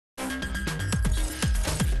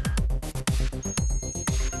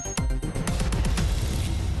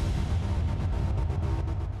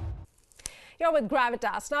You're with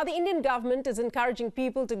Gravitas. Now, the Indian government is encouraging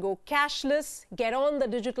people to go cashless, get on the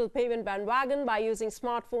digital payment bandwagon by using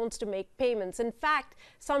smartphones to make payments. In fact,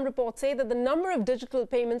 some reports say that the number of digital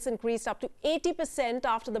payments increased up to 80%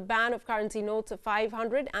 after the ban of currency notes of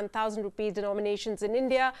 500 and 1,000 rupee denominations in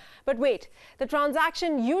India. But wait, the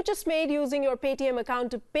transaction you just made using your Paytm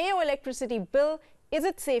account to pay your electricity bill, is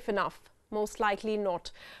it safe enough? Most likely not.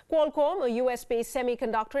 Qualcomm, a US-based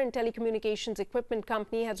semiconductor and telecommunications equipment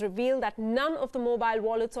company, has revealed that none of the mobile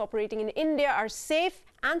wallets operating in India are safe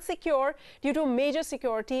and secure due to a major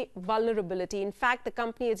security vulnerability. In fact, the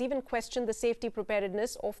company has even questioned the safety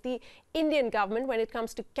preparedness of the Indian government when it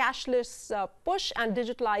comes to cashless push and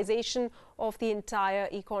digitalization of the entire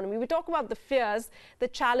economy. We talk about the fears, the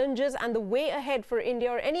challenges and the way ahead for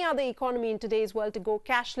India or any other economy in today's world to go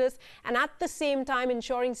cashless, and at the same time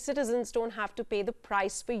ensuring citizens don't have to pay the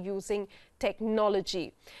price for using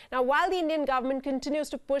technology. Now, while the Indian government continues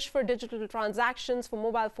to push for digital transactions for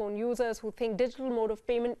mobile phone users who think digital mode of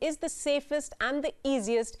payment is the safest and the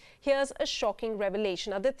easiest, here's a shocking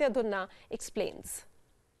revelation. Aditya Dhunna explains.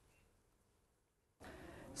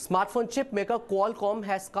 Smartphone chip maker Qualcomm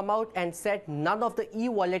has come out and said none of the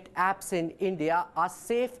e-wallet apps in India are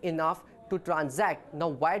safe enough to transact. Now,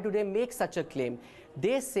 why do they make such a claim?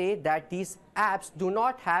 They say that these apps do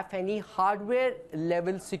not have any hardware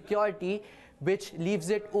level security, which leaves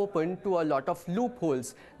it open to a lot of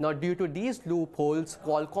loopholes. Now, due to these loopholes,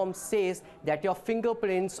 Qualcomm says that your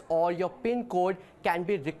fingerprints or your PIN code can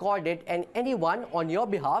be recorded and anyone on your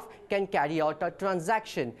behalf can carry out a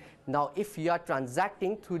transaction. Now, if you are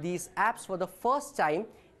transacting through these apps for the first time,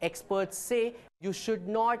 experts say you should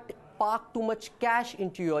not park too much cash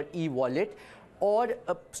into your e-wallet or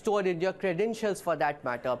store in your credentials for that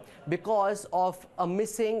matter. Because of a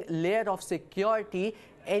missing layer of security,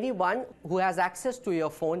 anyone who has access to your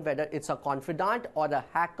phone, whether it's a confidant or a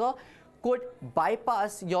hacker, could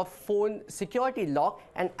bypass your phone security lock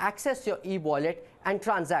and access your e-wallet and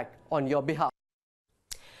transact on your behalf.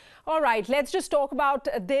 All right, let's just talk about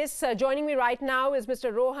this. Joining me right now is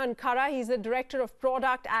Mr. Rohan Khara. He's the Director of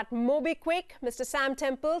Product at MobiKwik. Mr. Sam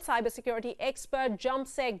Temple, cybersecurity expert,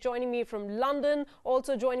 JumpSec, joining me from London.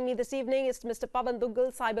 Also joining me this evening is Mr. Pavan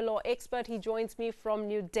Duggal, cyber law expert. He joins me from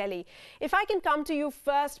New Delhi. If I can come to you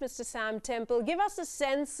first, Mr. Sam Temple, give us a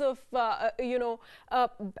sense of,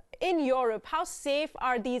 in Europe, how safe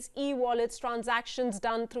are these e-wallets, transactions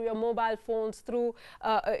done through your mobile phones, through,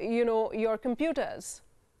 your computers?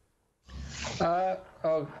 Hello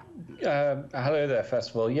there, first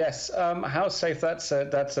of all. Yes, how safe? That's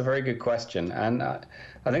a very good question, and I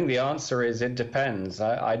think the answer is it depends.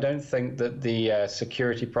 I don't think that the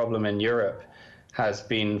security problem in Europe has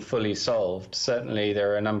been fully solved. Certainly,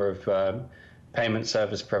 there are a number of payment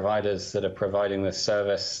service providers that are providing this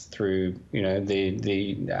service through,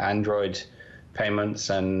 the Android payments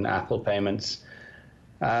and Apple payments.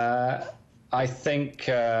 I think.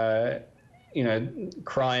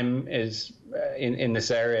 Crime is in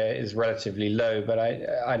this area is relatively low, but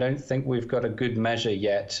I don't think we've got a good measure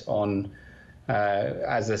yet on,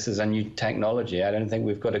 as this is a new technology, I don't think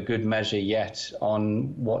we've got a good measure yet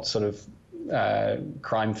on what sort of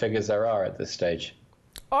crime figures there are at this stage.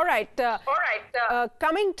 All right.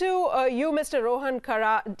 Coming to you, Mr. Rohan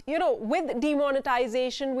Khara, with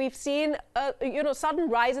demonetization, we've seen, sudden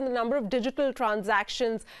rise in the number of digital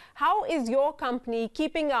transactions. How is your company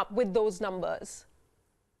keeping up with those numbers?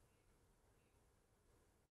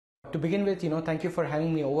 To begin with, thank you for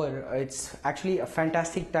having me over. It's actually a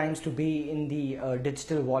fantastic times to be in the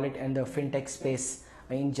digital wallet and the fintech space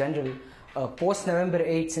in general. Post November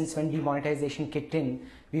 8, since when demonetization kicked in,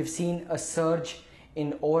 we've seen a surge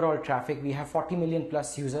in overall traffic. We have 40 million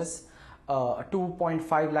plus users,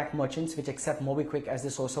 2.5 lakh merchants which accept MobiKwik as the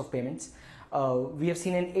source of payments. We have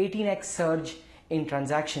seen an 18x surge in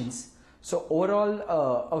transactions. So overall,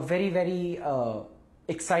 a very, very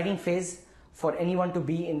exciting phase for anyone to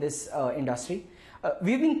be in this industry.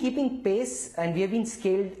 We've been keeping pace and we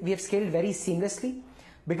have scaled very seamlessly,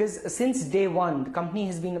 because since day one, the company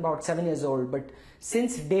has been about 7 years old, but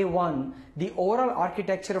since day one, the overall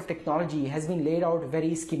architecture of technology has been laid out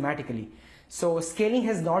very schematically. So scaling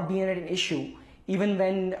has not been an issue, even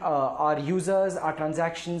when our users, our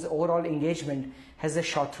transactions, overall engagement has just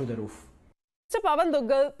shot through the roof. So Pawan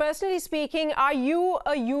Duggal, personally speaking, are you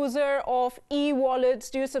a user of e-wallets?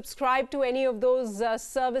 Do you subscribe to any of those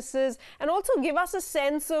services? And also give us a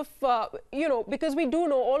sense of, because we do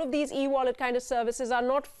know all of these e-wallet kind of services are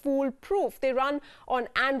not foolproof. They run on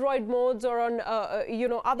Android modes or on,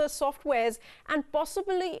 other softwares, and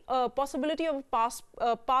possibility of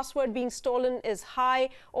password being stolen is high.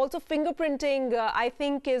 Also, fingerprinting, I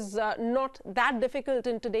think, is not that difficult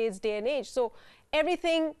in today's day and age. So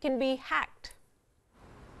everything can be hacked.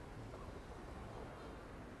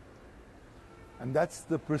 And that's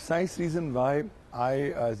the precise reason why I,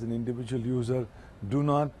 as an individual user, do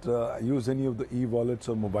not use any of the e-wallets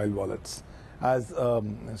or mobile wallets. As a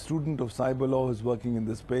student of cyber law who's working in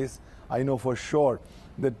this space, I know for sure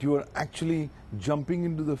that you are actually jumping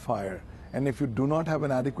into the fire. And if you do not have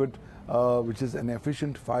an adequate, which is an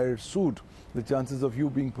efficient fire suit, the chances of you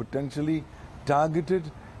being potentially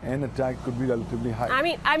targeted and attack could be relatively high. I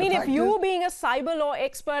mean, if you being a cyber law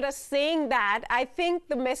expert are saying that, I think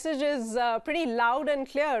the message is pretty loud and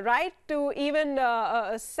clear, right? To even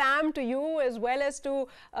Sam, to you, as well as to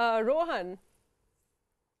Rohan.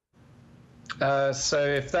 So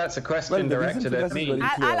if that's a question directed at me,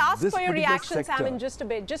 I'll ask for your reaction, Sam, in just a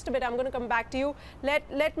bit. Just a bit. I'm going to come back to you. Let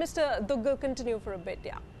Mr. Duggal continue for a bit.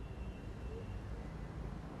 Yeah.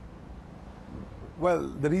 Well,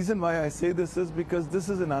 the reason why I say this is because this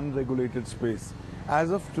is an unregulated space.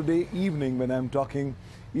 As of today evening, when I'm talking,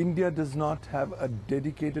 India does not have a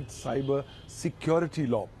dedicated cyber security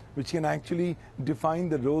law, which can actually define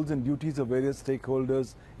the roles and duties of various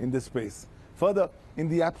stakeholders in this space. Further, in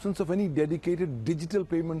the absence of any dedicated digital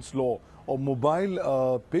payments law or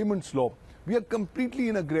mobile payments law, we are completely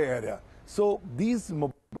in a gray area. So these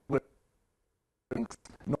mobile banks,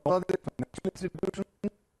 nor are they financial institutions.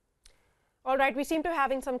 All right, we seem to be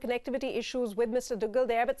having some connectivity issues with Mr. Duggal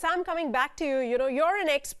there. But Sam, coming back to you, you're an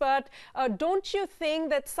expert. Don't you think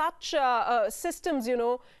that such systems,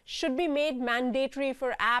 should be made mandatory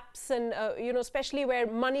for apps and, especially where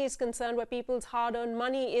money is concerned, where people's hard-earned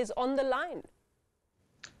money is on the line?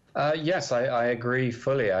 Yes, I agree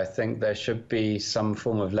fully. I think there should be some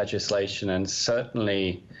form of legislation, and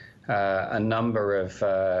certainly a number of,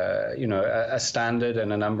 a standard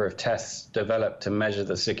and a number of tests developed to measure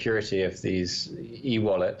the security of these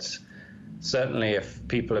e-wallets. Certainly, if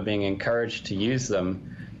people are being encouraged to use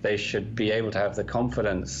them, they should be able to have the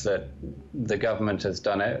confidence that the government has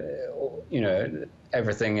done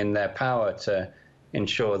everything in their power to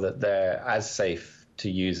ensure that they're as safe to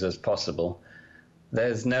use as possible.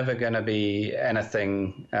 There's never going to be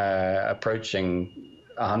anything approaching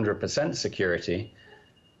 100% security.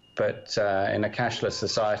 But in a cashless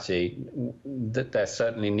society, there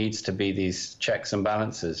certainly needs to be these checks and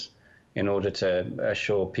balances in order to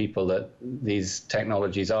assure people that these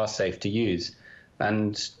technologies are safe to use.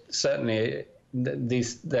 And certainly,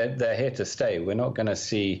 they're here to stay. We're not going to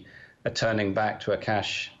see a turning back to a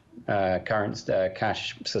cash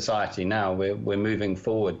society now. We're moving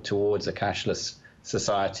forward towards a cashless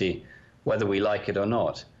society, whether we like it or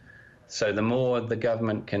not. So the more the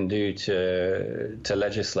government can do to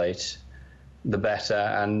legislate, the better,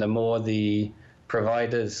 and the more the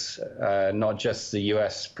providers, not just the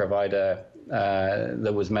US provider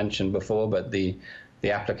that was mentioned before, but the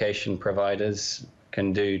application providers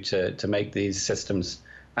can do to make these systems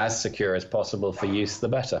as secure as possible for use, the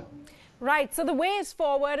better. Right. So the way is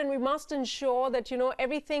forward, and we must ensure that,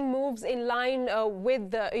 everything moves in line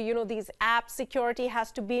with, these apps. Security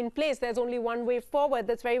has to be in place. There's only one way forward.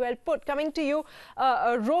 That's very well put. Coming to you,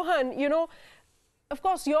 Rohan, of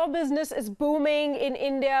course, your business is booming in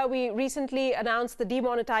India. We recently announced the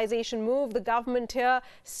demonetization move. The government here,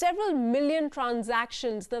 several million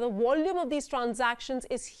transactions. Now, the volume of these transactions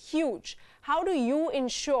is huge. How do you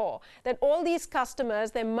ensure that all these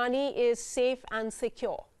customers, their money is safe and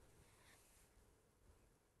secure?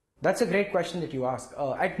 That's a great question that you ask.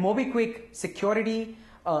 At MobiKwik, security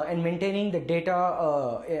and maintaining the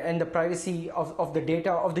data and the privacy of the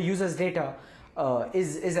data, of the user's data,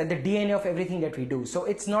 is at the DNA of everything that we do. So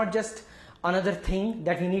it's not just another thing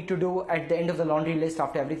that we need to do at the end of the laundry list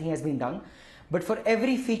after everything has been done. But for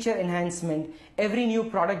every feature enhancement, every new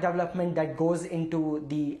product development that goes into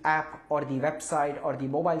the app or the website or the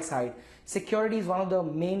mobile side, security is one of the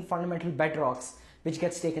main fundamental bedrocks which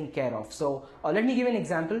gets taken care of. So let me give you an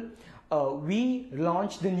example. We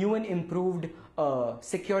launched the new and improved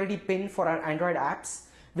security pin for our Android apps,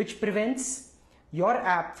 which prevents your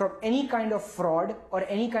app from any kind of fraud or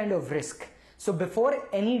any kind of risk. So before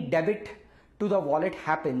any debit to the wallet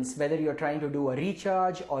happens, whether you're trying to do a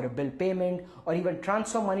recharge or a bill payment or even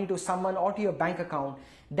transfer money to someone or to your bank account,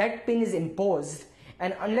 that pin is imposed,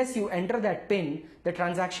 and unless you enter that PIN, the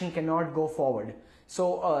transaction cannot go forward.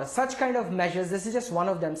 So such kind of measures, this is just one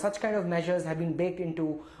of them, such kind of measures have been baked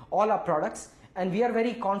into all our products, and we are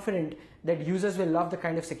very confident that users will love the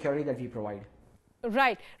kind of security that we provide.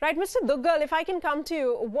 Right. Mr. Duggal, if I can come to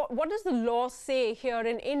you, what does the law say here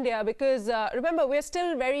in India? Because remember, we're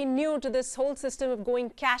still very new to this whole system of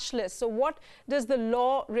going cashless. So what does the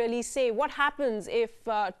law really say? What happens if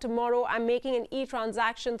tomorrow I'm making an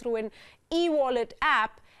e-transaction through an e-wallet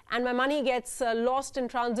app and my money gets lost in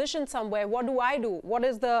transition somewhere? What do I do? What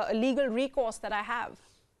is the legal recourse that I have?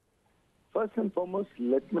 First and foremost,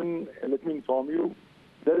 let me inform you,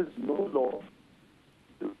 there is no law.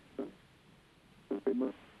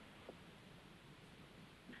 If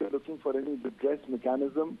you're looking for any redress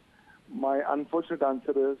mechanism, my unfortunate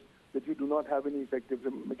answer is that you do not have any effective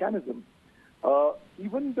mechanism.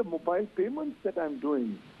 Even the mobile payments that I'm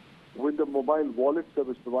doing with the mobile wallet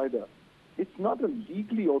service provider, it's not a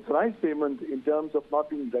legally authorized payment in terms of not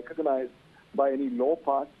being recognized by any law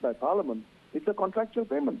passed by Parliament. It's a contractual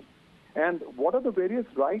payment. And what are the various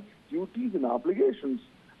rights, duties, and obligations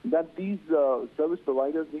that these service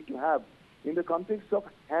providers need to have in the context of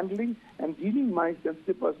handling and dealing my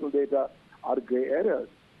sensitive personal data are gray areas.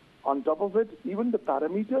 On top of it, even the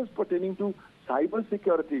parameters pertaining to cyber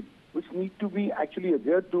security, which need to be actually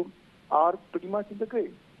adhered to, are pretty much in the gray.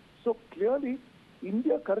 So clearly,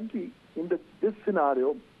 India currently, in this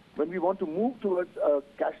scenario, when we want to move towards a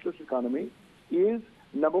cashless economy, is,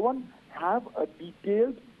 number one, have a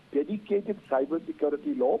detailed, dedicated cyber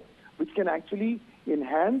security law, which can actually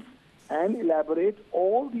enhance and elaborate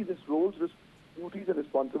all these roles, duties, and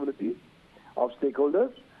responsibilities of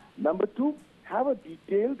stakeholders. Number two, have a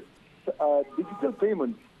detailed digital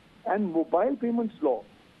payments and mobile payments law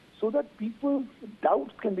so that people's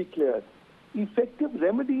doubts can be cleared. Effective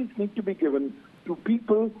remedies need to be given to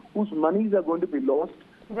people whose monies are going to be lost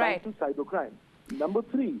thanks to cybercrime. Number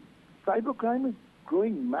three, cybercrime is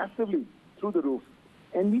growing massively through the roof,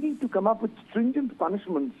 and we need to come up with stringent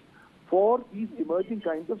punishments for these emerging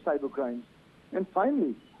kinds of cybercrimes. And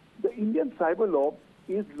finally, the Indian cyber law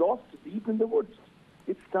is lost deep in the woods.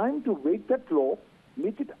 It's time to wake that law,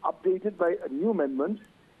 make it updated by a new amendment,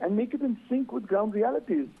 and make it in sync with ground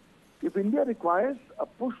realities. If India requires a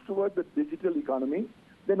push toward the digital economy,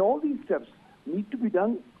 then all these steps need to be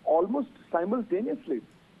done almost simultaneously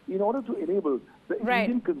in order to enable the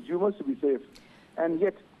Indian consumers to be safe, and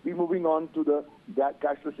yet be moving on to the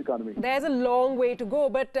cashless economy. There's a long way to go,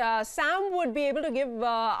 but Sam would be able to give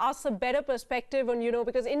us a better perspective on,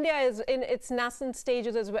 because India is in its nascent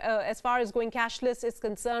stages as far as going cashless is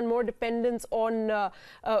concerned, more dependence on,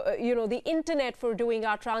 the internet for doing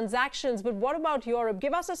our transactions. But what about Europe?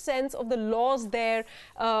 Give us a sense of the laws there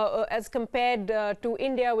as compared to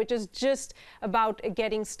India, which is just about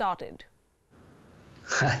getting started.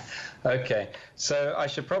 Okay, so I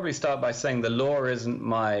should probably start by saying the law isn't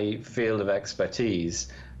my field of expertise,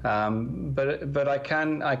 but I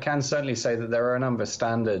can certainly say that there are a number of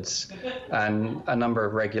standards and a number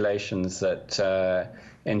of regulations that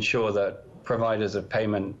ensure that providers of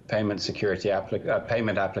payment security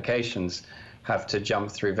payment applications have to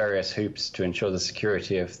jump through various hoops to ensure the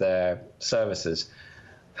security of their services.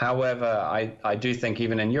 However, I do think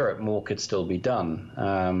even in Europe more could still be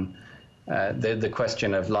done. The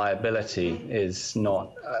question of liability is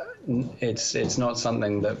not it's not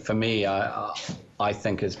something that for me I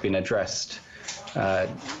think has been addressed to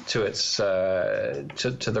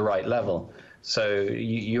the right level. So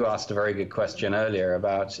you asked a very good question earlier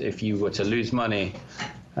about if you were to lose money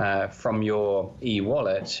from your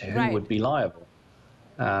e-wallet, who would be liable?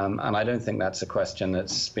 And I don't think that's a question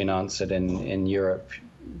that's been answered in Europe.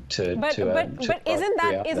 But isn't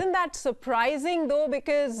that surprising though?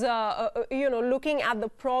 Because looking at the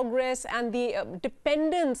progress and the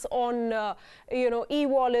dependence on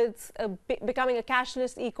e-wallets becoming a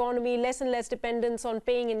cashless economy, less and less dependence on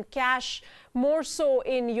paying in cash, more so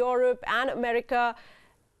in Europe and America.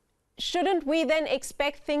 Shouldn't we then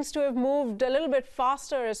expect things to have moved a little bit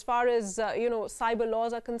faster as far as cyber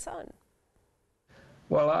laws are concerned?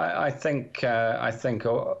 Well, I think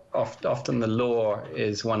often the law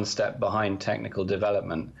is one step behind technical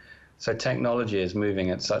development. So technology is moving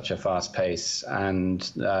at such a fast pace, and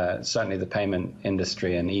certainly the payment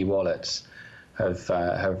industry and e-wallets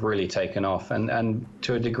have really taken off. And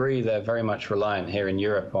to a degree, they're very much reliant here in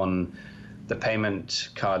Europe on the payment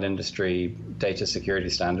card industry data security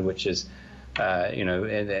standard, which is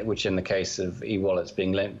which in the case of e-wallets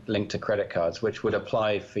being linked to credit cards, which would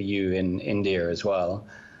apply for you in India as well.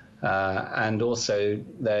 And also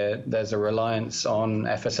there's a reliance on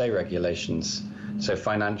FSA regulations, so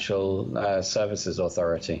Financial Services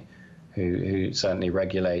Authority, who certainly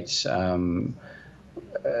regulates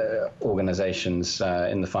organizations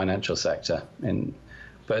in the financial sector.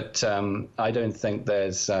 But I don't think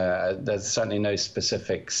there's certainly no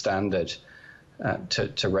specific standard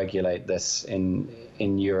to regulate this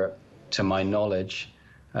in Europe, to my knowledge,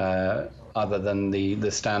 other than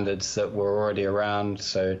the standards that were already around.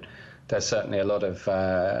 So there's certainly a lot of,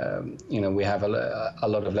 we have a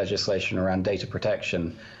lot of legislation around data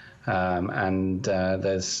protection, and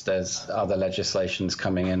there's other legislations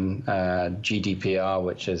coming in, GDPR,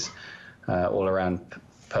 which is all around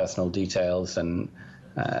personal details, and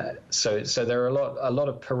so there are a lot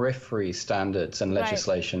of periphery standards and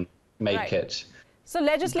legislation make it. So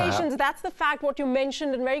legislations, that's the fact, what you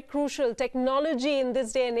mentioned, and very crucial. Technology in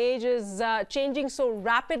this day and age is changing so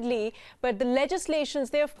rapidly, but the legislations,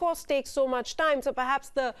 they of course take so much time. So perhaps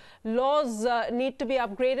the laws need to be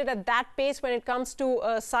upgraded at that pace when it comes to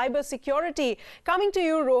cyber security. Coming to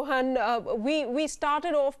you, Rohan, we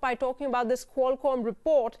started off by talking about this Qualcomm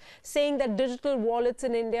report saying that digital wallets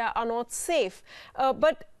in India are not safe.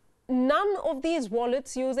 But none of these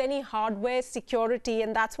wallets use any hardware security,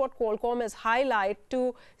 and that's what Qualcomm has highlighted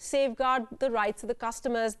to safeguard the rights of the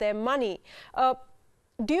customers, their money.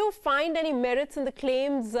 Do you find any merits in the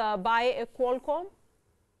claims by Qualcomm?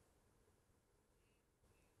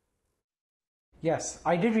 Yes,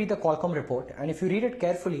 I did read the Qualcomm report, and if you read it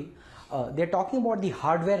carefully, they're talking about the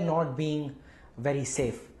hardware not being very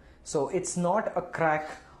safe. So it's not a crack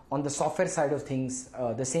on the software side of things,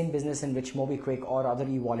 the same business in which MobiKwik or other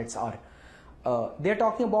e-wallets are. They're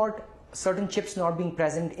talking about certain chips not being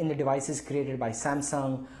present in the devices created by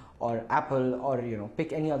Samsung or Apple, or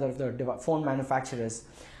pick any other of the phone manufacturers.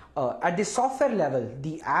 At the software level,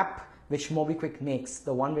 the app which MobiKwik makes,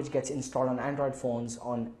 the one which gets installed on Android phones,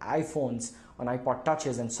 on iPhones, on iPod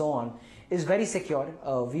touches and so on, is very secure.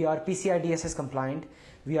 We are PCI DSS compliant,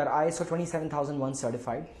 we are ISO 27001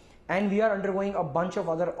 certified, and we are undergoing a bunch of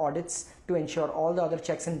other audits to ensure all the other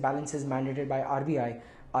checks and balances mandated by RBI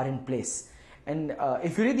are in place. And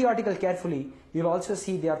if you read the article carefully, you'll also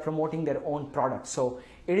see they are promoting their own products. So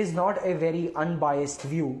it is not a very unbiased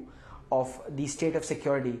view of the state of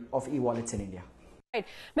security of e-wallets in India. Right.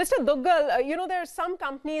 Mr. Duggal, there are some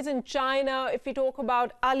companies in China, if we talk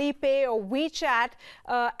about Alipay or WeChat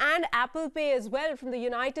and Apple Pay as well from the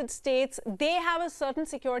United States, they have a certain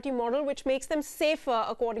security model which makes them safer,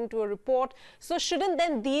 according to a report. So shouldn't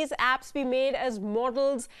then these apps be made as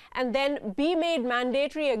models and then be made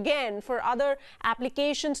mandatory again for other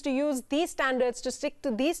applications to use these standards, to stick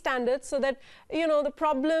to these standards, so that, the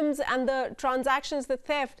problems and the transactions, the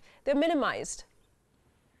theft, they're minimized?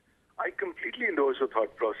 I completely endorse your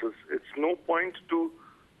thought process. It's no point to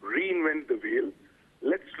reinvent the wheel.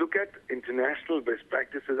 Let's look at international best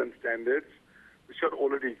practices and standards which are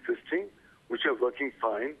already existing, which are working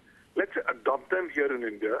fine. Let's adopt them here in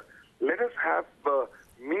India. Let us have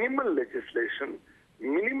minimal legislation,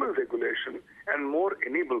 minimal regulation, and more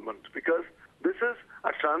enablement, because this is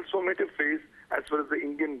a transformative phase as far as the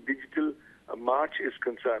Indian digital march is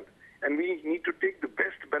concerned. And we need to take the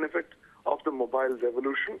best benefit of the mobile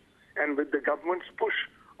revolution. And with the government's push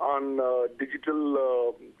on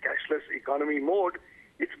digital cashless economy mode,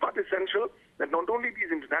 it's but essential that not only these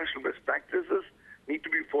international best practices need to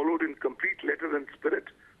be followed in complete letter and spirit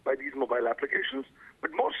by these mobile applications,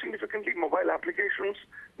 but more significantly, mobile applications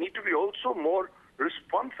need to be also more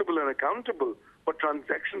responsible and accountable for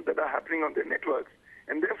transactions that are happening on their networks.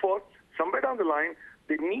 And therefore, somewhere down the line,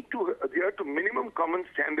 they need to adhere to minimum common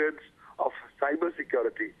standards of cyber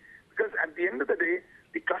security. Because at the end of the day,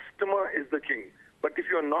 the customer is the king. But if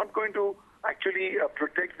you're not going to actually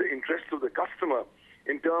protect the interests of the customer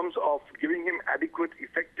in terms of giving him adequate,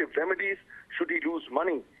 effective remedies should he lose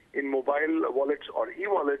money in mobile wallets or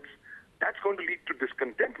e-wallets, that's going to lead to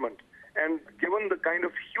discontentment. And given the kind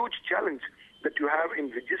of huge challenge that you have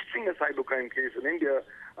in registering a cybercrime case in India,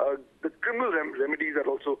 the criminal remedies are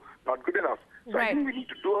also not good enough. So I think we need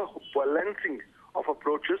to do a balancing of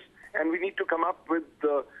approaches, and we need to come up with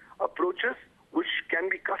approaches which can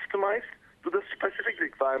be customized to the specific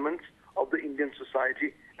requirements of the Indian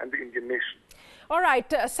society and the Indian nation. All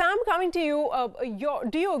right, Sam, coming to you,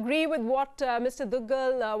 do you agree with what Mr.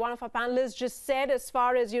 Duggal, one of our panelists, just said as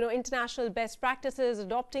far as, international best practices,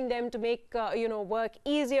 adopting them to make, work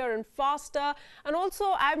easier and faster? And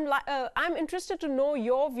also, I'm interested to know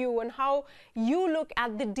your view on how you look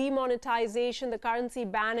at the demonetization, the currency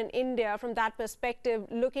ban in India from that perspective,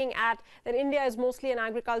 looking at that India is mostly an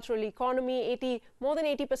agricultural economy, more than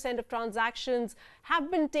 80% of transactions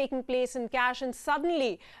have been taking place in cash, and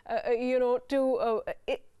suddenly,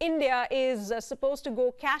 India is supposed to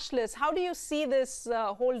go cashless. How do you see this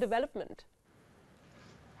whole development?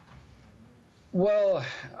 Well,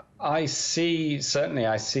 I see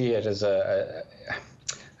it as a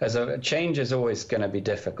change is always going to be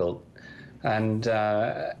difficult, and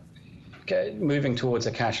moving towards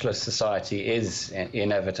a cashless society is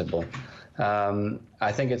inevitable.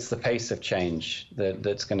 I think it's the pace of change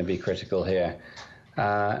that's going to be critical here.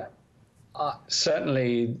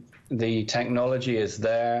 Certainly, the technology is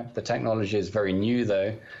there. The technology is very new,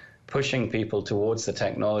 though. Pushing people towards the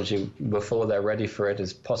technology before they're ready for it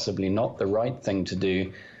is possibly not the right thing to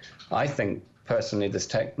do. I think, personally, this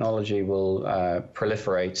technology will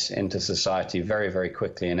proliferate into society very, very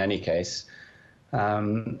quickly in any case,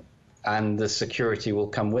 and the security will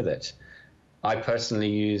come with it. I personally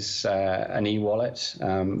use an e-wallet,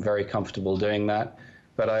 very comfortable doing that,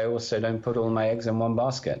 but I also don't put all my eggs in one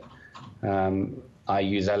basket. I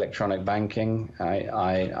use electronic banking,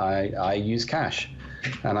 I use cash.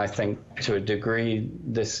 And I think to a degree,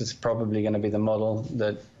 this is probably going to be the model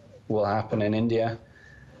that will happen in India.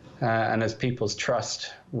 And as people's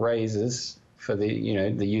trust raises for the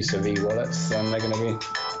use of e-wallets, then they're going to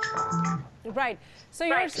be... Right. So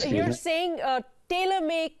you're saying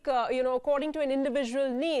tailor-make, according to an individual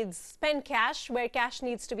needs. Spend cash where cash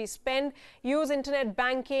needs to be spent. Use internet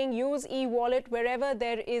banking. Use e-wallet wherever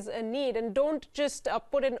there is a need. And don't just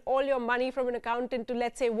put in all your money from an account into,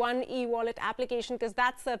 let's say, one e-wallet application, because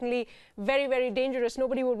that's certainly very, very dangerous.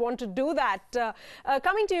 Nobody would want to do that.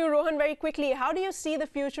 Coming to you, Rohan, very quickly, how do you see the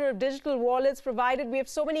future of digital wallets, provided we have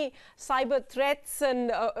so many cyber threats and,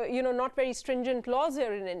 not very stringent laws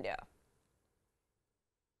here in India?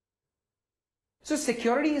 So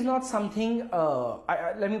security is not something,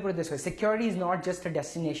 let me put it this way, security is not just a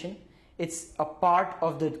destination, it's a part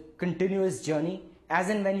of the continuous journey. As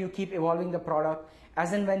and when you keep evolving the product,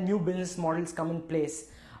 as and when new business models come in place,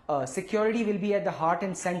 security will be at the heart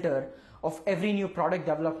and center of every new product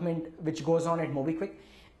development which goes on at MobiKwik.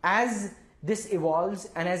 As this evolves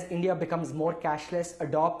and as India becomes more cashless,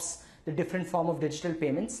 adopts the different form of digital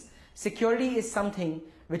payments, security is something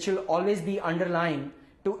which will always be underlying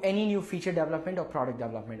to any new feature development or product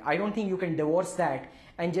development. I don't think you can divorce that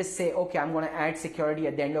and just say, okay, I'm going to add security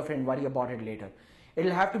at the end of it and worry about it later.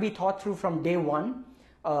 It'll have to be thought through from day one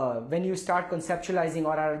when you start conceptualizing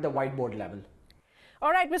or are at the whiteboard level.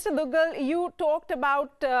 All right, Mr. Duggal, you talked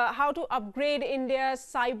about how to upgrade India's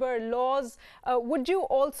cyber laws. Would you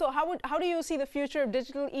also, how do you see the future of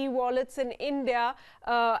digital e-wallets in India?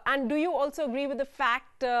 And do you also agree with the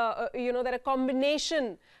fact, that a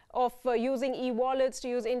combination of using e-wallets to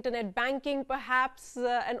use internet banking perhaps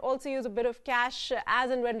and also use a bit of cash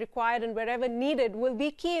as and when required and wherever needed will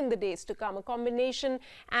be key in the days to come? A combination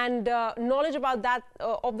and knowledge about that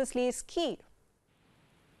obviously is key.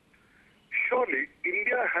 Surely,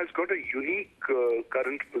 India has got a unique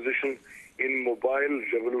current position in mobile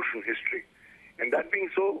revolution history. And that being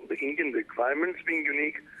so, the Indian requirements being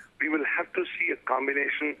unique, we will have to see a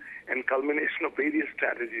combination and culmination of various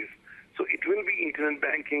strategies. So it will be internet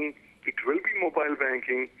banking, it will be mobile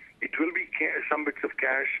banking, it will be some bits of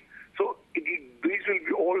cash. So these will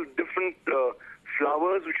be all different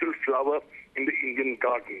flowers which will flower in the Indian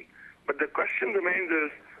garden. But the question remains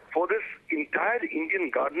is, for this entire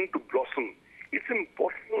Indian garden to blossom, it's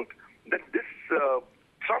important that this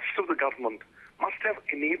trust of the government must have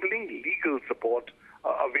enabling legal support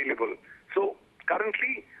available. So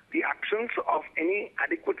currently, the absence of any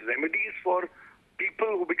adequate remedies for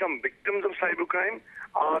people who become victims of cybercrime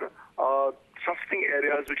are trusting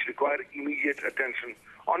areas which require immediate attention.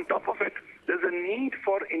 On top of it, there's a need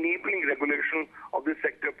for enabling regulation of this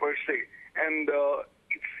sector per se. And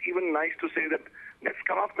it's even nice to say that let's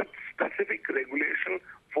come up with specific regulation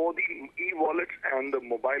for the e-wallets and the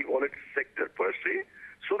mobile wallet sector per se,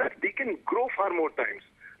 so that they can grow far more times.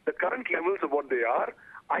 The current levels of what they are,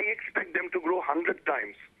 I expect them to grow 100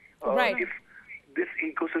 times if this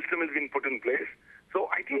ecosystem has been put in place. So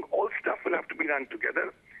I think all stuff will have to be done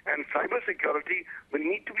together, and cybersecurity will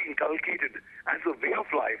need to be inculcated as a way of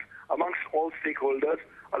life amongst all stakeholders,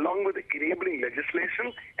 along with the enabling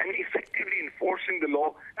legislation and effectively enforcing the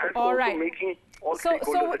law, and also making all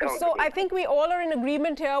stakeholders accountable. So I think we all are in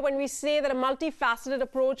agreement here when we say that a multifaceted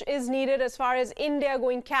approach is needed as far as India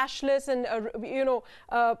going cashless and,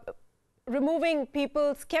 removing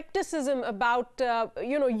people's skepticism about,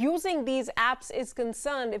 using these apps is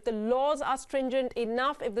concerned. If the laws are stringent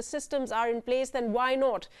enough, if the systems are in place, then why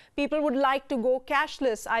not? People would like to go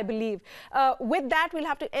cashless, I believe. With that, we'll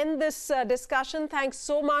have to end this discussion. Thanks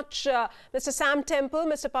so much, Mr. Sam Temple,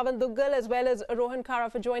 Mr. Pavan Duggal, as well as Rohan Khara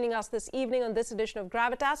for joining us this evening on this edition of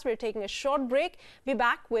Gravitas. We're taking a short break. Be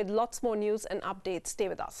back with lots more news and updates. Stay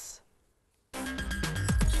with us.